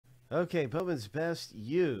Okay, Bowman's Best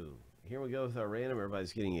You. Here we go with our random.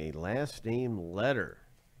 Everybody's getting a last name letter.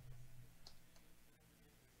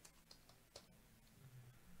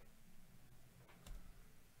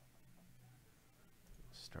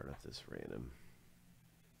 Start up this random.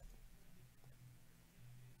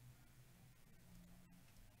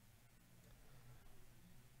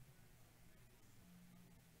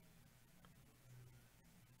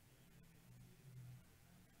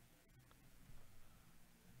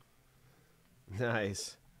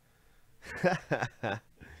 Nice.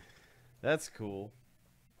 That's cool.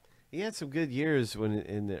 He had some good years when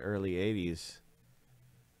in the early 80s.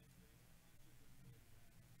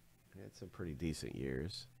 He had some pretty decent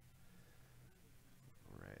years.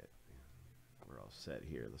 All right. We're all set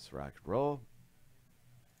here. Let's rock and roll.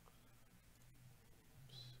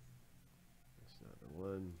 Oops. That's not the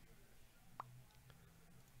one.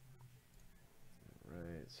 All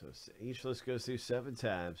right. So each list goes through 7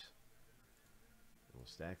 times. We'll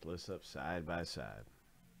stack lists up side by side.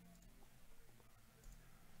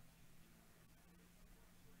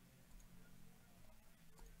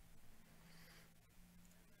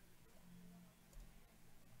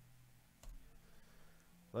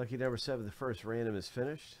 Lucky number 7, the first random is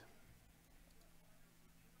finished.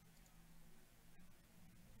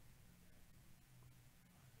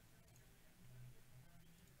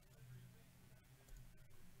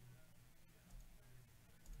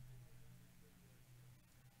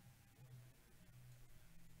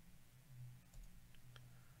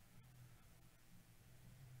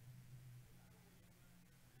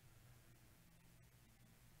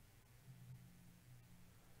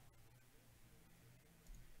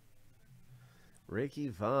 Ricky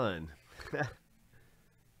Vaughn.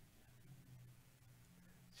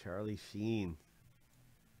 Charlie Sheen.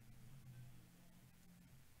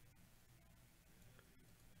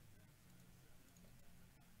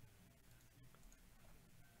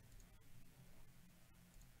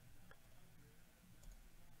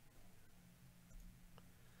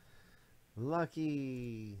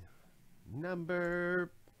 Lucky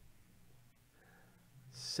number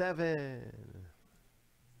 7.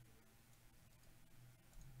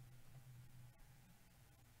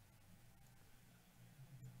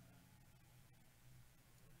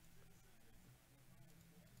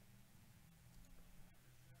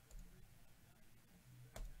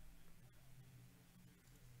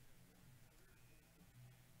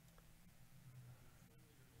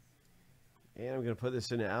 And I'm going to put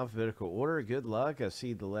this in alphabetical order. Good luck. I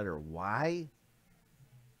see the letter Y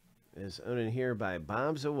is owned here by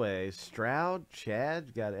Bombs Away. Stroud,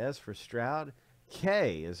 Chad, got S for Stroud.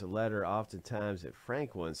 K is a letter oftentimes that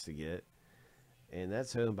Frank wants to get. And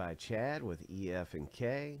that's owned by Chad with E, F, and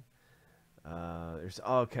K. There's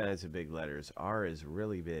all kinds of big letters. R is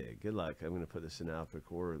really big. Good luck. I'm going to put this in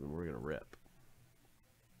alphabetical order, and we're going to rip.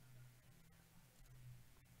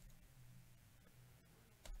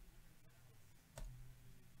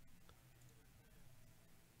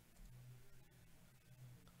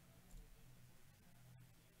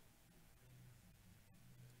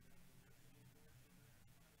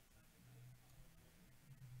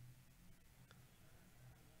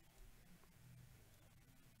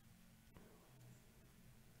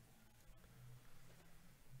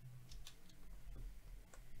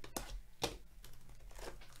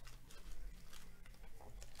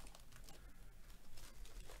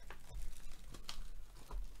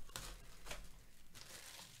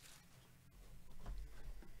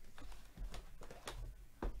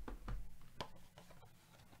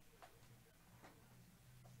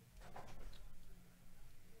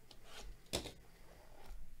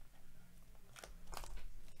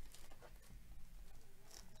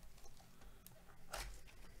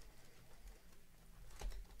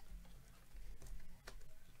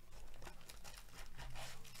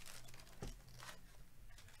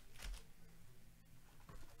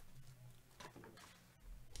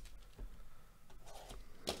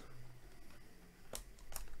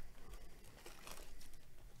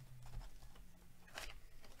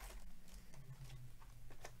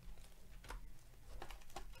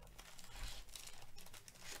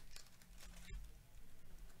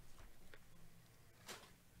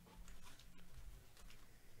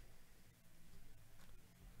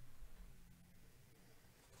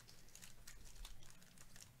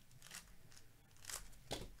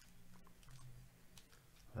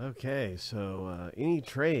 Okay, so any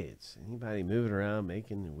trades? Anybody moving around,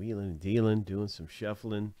 making, wheeling, dealing, doing some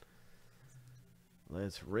shuffling?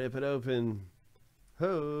 Let's rip it open.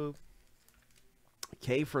 Ho!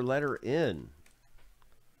 K for letter N.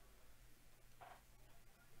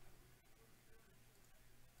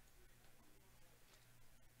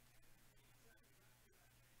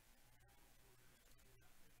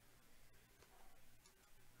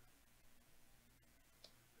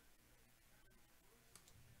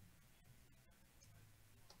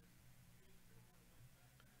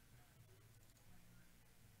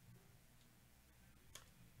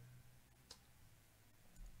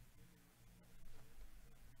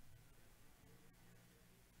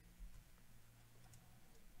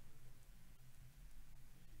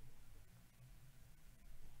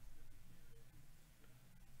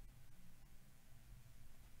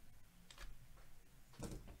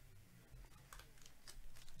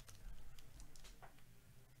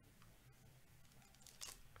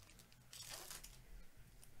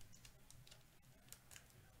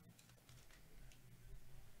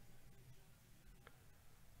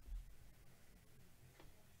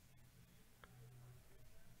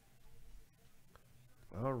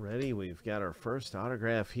 we've got our first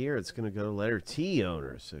autograph here. It's going to go to letter T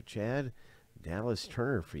owner. So, Chad, Dallas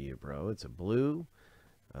Turner for you, bro. It's a blue,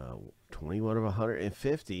 21 of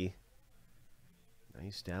 150.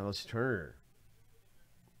 Nice Dallas Turner.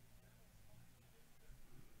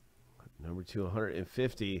 Number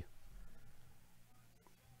 250.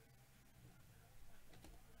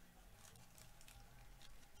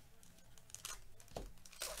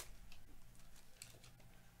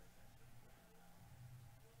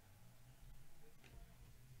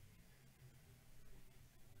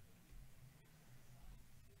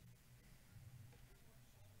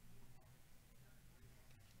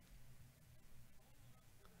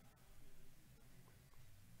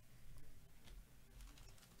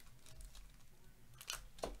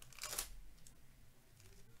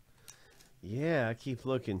 Yeah, I keep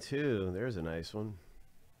looking too. There's a nice one.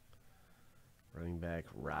 Running back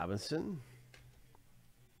Robinson.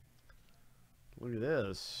 Look at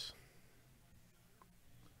this.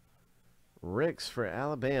 Ricks for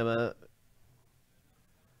Alabama.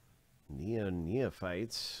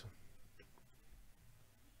 Neophytes.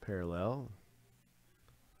 Parallel.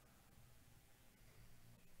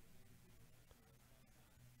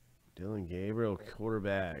 Dylan Gabriel,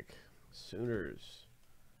 quarterback. Sooners.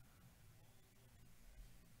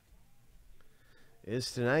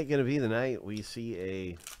 Is tonight going to be the night we see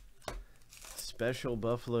a special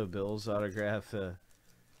Buffalo Bills autograph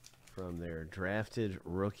from their drafted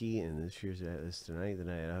rookie? And this year's is tonight the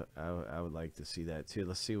night. I would like to see that too.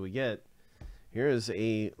 Let's see what we get. Here is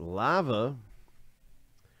a lava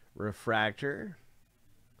refractor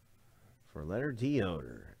for letter D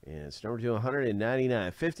owner. And it's number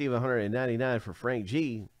 299. 50 of 199 for Frank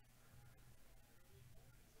G.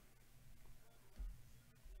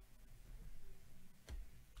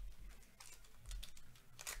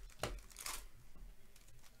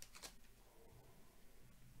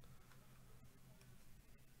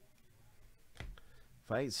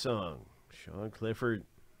 Fight song, Sean Clifford.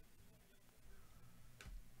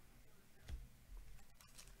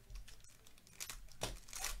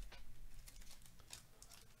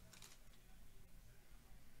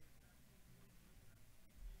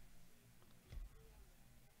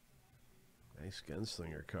 Nice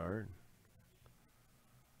gunslinger card.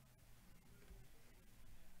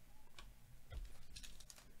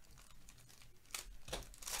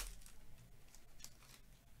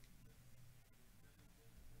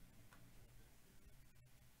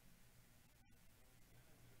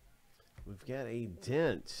 We've got a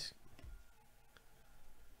dent.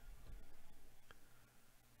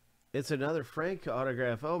 It's another Frank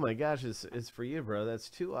autograph. Oh my gosh, it's for you, bro. That's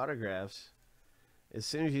 2 autographs. As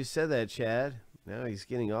soon as you said that, Chad, now he's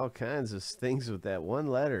getting all kinds of things with that one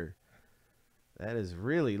letter. That is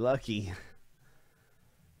really lucky.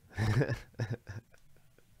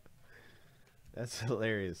 That's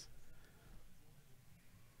hilarious.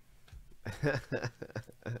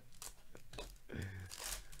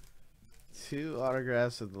 Two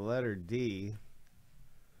autographs of the letter D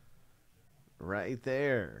right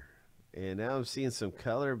there. And now I'm seeing some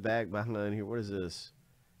color back behind here. What is this?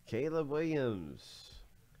 Caleb Williams.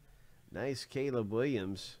 Nice Caleb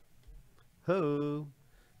Williams. Ho!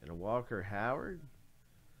 And a Walker Howard.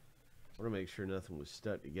 Want to make sure nothing was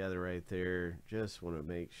stuck together right there. Just want to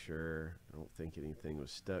make sure. I don't think anything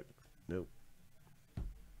was stuck. Nope.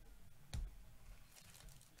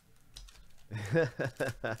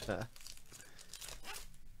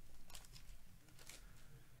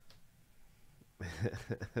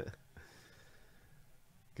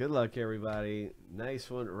 Good luck, everybody. Nice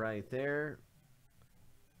one right there.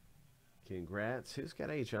 Congrats. Who's got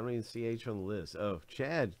H? I don't even see H on the list. Oh,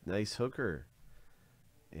 Chad. Nice hooker.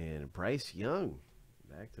 And Bryce Young.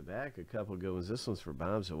 Back to back. A couple good ones. This one's for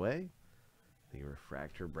Bombs Away. The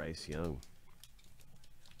refractor, Bryce Young.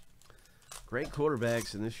 Great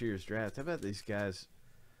quarterbacks in this year's draft. I bet these guys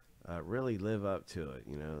really live up to it.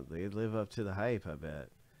 You know, they live up to the hype, I bet,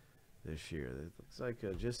 this year. It looks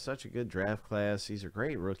like just such a good draft class. These are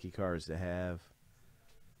great rookie cards to have.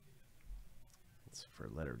 It's for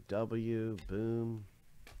letter W. Boom.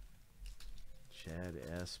 Chad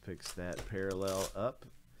S. picks that parallel up.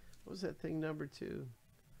 What was that thing, number 2?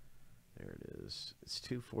 There it is. It's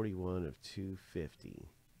 241 of 250.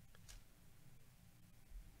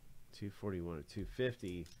 241 of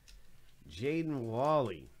 250. Jaden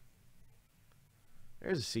Wally.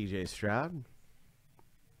 There's a CJ Stroud.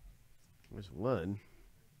 There's one.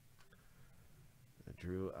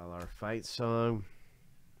 Drew our fight song.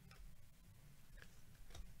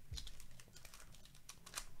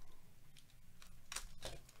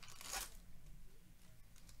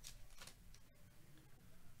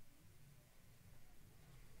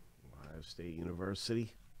 State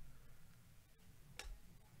University.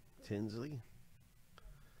 Tinsley.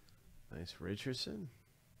 Nice Richardson.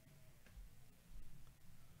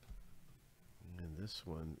 And this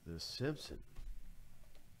one, the Simpson.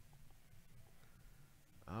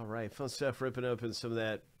 All right, fun stuff ripping open some of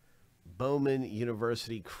that Bowman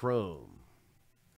University Chrome.